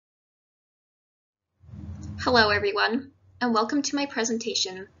Hello everyone, and welcome to my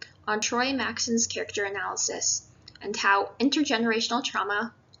presentation on Troy Maxson's character analysis and how intergenerational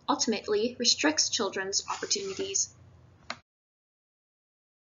trauma ultimately restricts children's opportunities.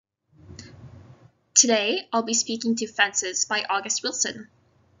 Today, I'll be speaking to Fences by August Wilson.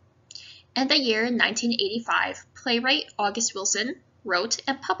 In the year 1985, playwright August Wilson wrote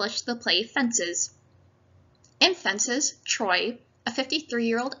and published the play Fences. In Fences, Troy, a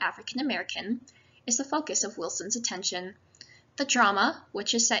 53-year-old African-American, is the focus of Wilson's attention. The drama,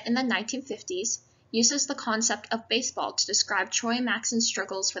 which is set in the 1950s, uses the concept of baseball to describe Troy Maxson's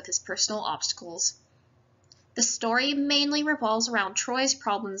struggles with his personal obstacles. The story mainly revolves around Troy's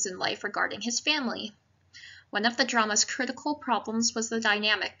problems in life regarding his family. One of the drama's critical problems was the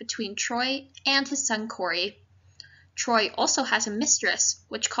dynamic between Troy and his son Corey. Troy also has a mistress,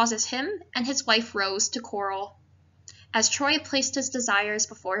 which causes him and his wife Rose to quarrel. As Troy placed his desires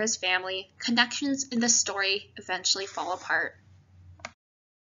before his family, connections in the story eventually fall apart.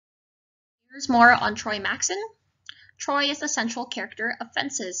 Here's more on Troy Maxson. Troy is the central character of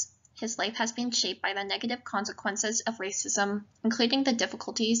Fences. His life has been shaped by the negative consequences of racism, including the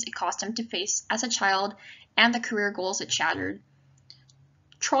difficulties it caused him to face as a child and the career goals it shattered.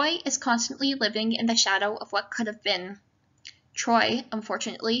 Troy is constantly living in the shadow of what could have been. Troy,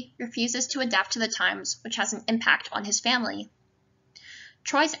 unfortunately, refuses to adapt to the times, which has an impact on his family.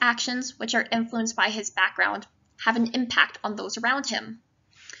 Troy's actions, which are influenced by his background, have an impact on those around him.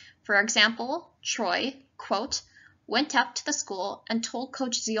 For example, Troy, quote, went up to the school and told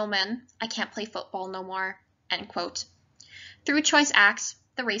Coach Zielman, "I can't play football no more," end quote. Through Troy's acts,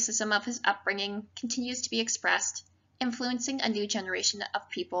 the racism of his upbringing continues to be expressed, influencing a new generation of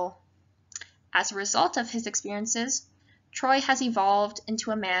people. As a result of his experiences, Troy has evolved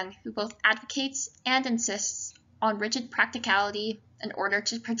into a man who both advocates and insists on rigid practicality in order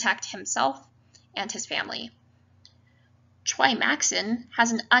to protect himself and his family. Troy Maxson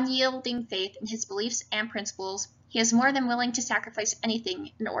has an unyielding faith in his beliefs and principles. He is more than willing to sacrifice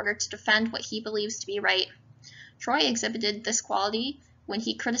anything in order to defend what he believes to be right. Troy exhibited this quality when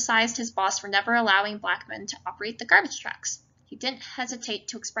he criticized his boss for never allowing black men to operate the garbage trucks. He didn't hesitate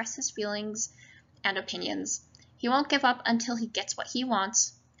to express his feelings and opinions. He won't give up until he gets what he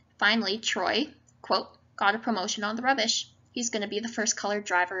wants. Finally, Troy, quote, got a promotion on the rubbish. He's going to be the first colored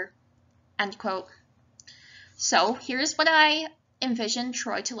driver, end quote. So here's what I envision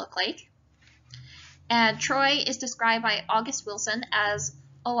Troy to look like. And Troy is described by August Wilson as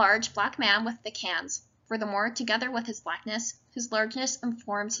a large black man with thick hands. Furthermore, together with his blackness, his largeness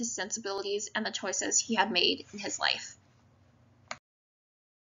informs his sensibilities and the choices he had made in his life.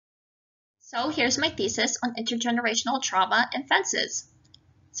 So here's my thesis on intergenerational trauma and Fences.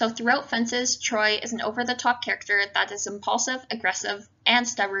 So throughout Fences, Troy is an over-the-top character that is impulsive, aggressive, and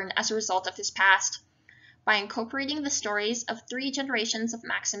stubborn as a result of his past. By incorporating the stories of 3 generations of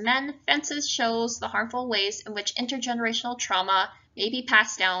Maxson men, Fences shows the harmful ways in which intergenerational trauma may be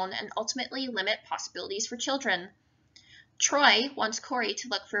passed down and ultimately limit possibilities for children. Troy wants Corey to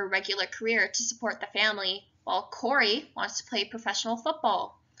look for a regular career to support the family, while Corey wants to play professional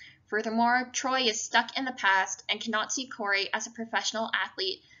football. Furthermore, Troy is stuck in the past and cannot see Corey as a professional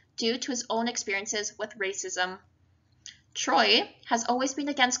athlete due to his own experiences with racism. Troy has always been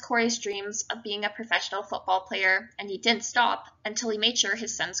against Corey's dreams of being a professional football player, and he didn't stop until he made sure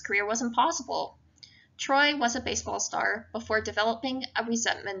his son's career was impossible. Troy was a baseball star before developing a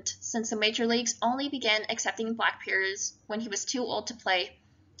resentment since the major leagues only began accepting black players when he was too old to play.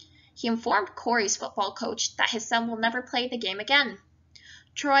 He informed Corey's football coach that his son will never play the game again.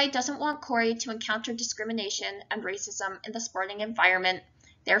 Troy doesn't want Corey to encounter discrimination and racism in the sporting environment,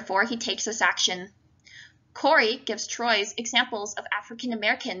 therefore he takes this action. Corey gives Troy's examples of African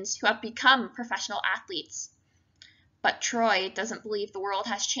Americans who have become professional athletes. But Troy doesn't believe the world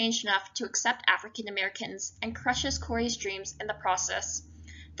has changed enough to accept African Americans and crushes Corey's dreams in the process.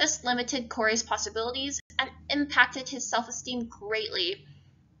 This limited Corey's possibilities and impacted his self-esteem greatly.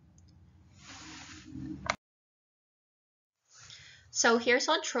 So here's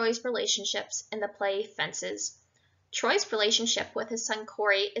on Troy's relationships in the play Fences. Troy's relationship with his son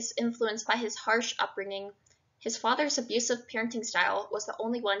Corey is influenced by his harsh upbringing. His father's abusive parenting style was the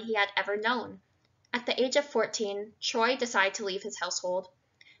only one he had ever known. At the age of 14, Troy decided to leave his household.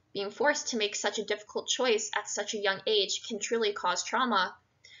 Being forced to make such a difficult choice at such a young age can truly cause trauma.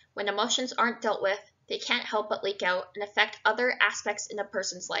 When emotions aren't dealt with, they can't help but leak out and affect other aspects in a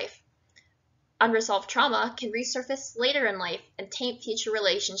person's life. Unresolved trauma can resurface later in life and taint future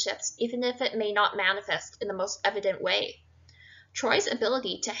relationships, even if it may not manifest in the most evident way. Troy's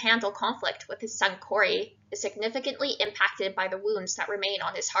ability to handle conflict with his son Corey is significantly impacted by the wounds that remain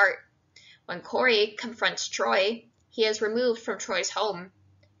on his heart. When Corey confronts Troy, he is removed from Troy's home.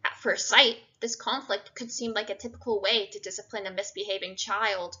 At first sight, this conflict could seem like a typical way to discipline a misbehaving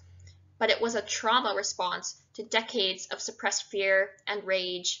child, but it was a trauma response to decades of suppressed fear and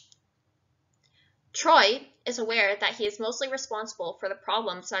rage. Troy is aware that he is mostly responsible for the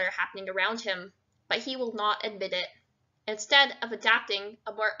problems that are happening around him, but he will not admit it. Instead of adapting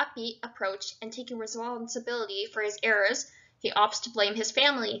a more upbeat approach and taking responsibility for his errors, he opts to blame his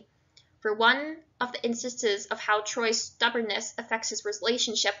family. For one of the instances of how Troy's stubbornness affects his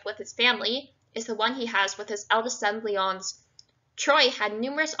relationship with his family is the one he has with his eldest son, Leon's. Troy had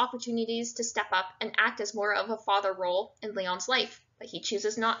numerous opportunities to step up and act as more of a father role in Leon's life, but he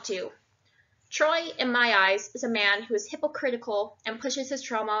chooses not to. Troy, in my eyes, is a man who is hypocritical and pushes his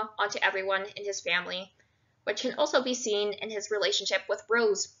trauma onto everyone in his family, which can also be seen in his relationship with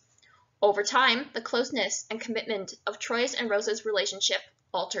Rose. Over time, the closeness and commitment of Troy's and Rose's relationship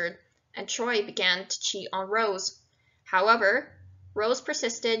altered, and Troy began to cheat on Rose. However, Rose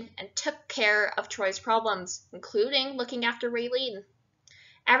persisted and took care of Troy's problems, including looking after Raylene.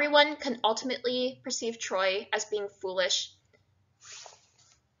 Everyone can ultimately perceive Troy as being foolish.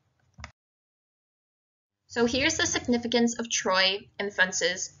 So here's the significance of Troy in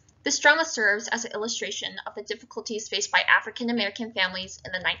Fences. This drama serves as an illustration of the difficulties faced by African American families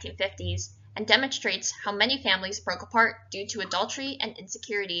in the 1950s and demonstrates how many families broke apart due to adultery and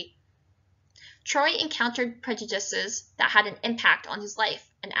insecurity. Troy encountered prejudices that had an impact on his life,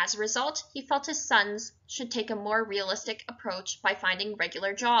 and as a result, he felt his sons should take a more realistic approach by finding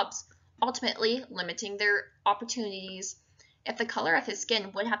regular jobs, ultimately limiting their opportunities. If the color of his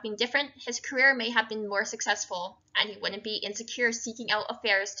skin would have been different, his career may have been more successful, and he wouldn't be insecure seeking out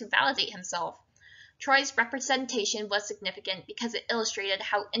affairs to validate himself. Troy's representation was significant because it illustrated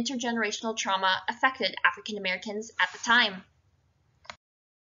how intergenerational trauma affected African Americans at the time.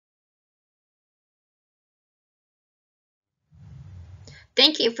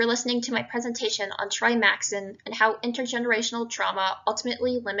 Thank you for listening to my presentation on Troy Maxson and how intergenerational trauma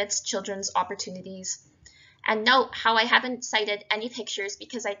ultimately limits children's opportunities. And note how I haven't cited any pictures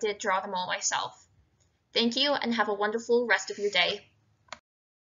because I did draw them all myself. Thank you and have a wonderful rest of your day.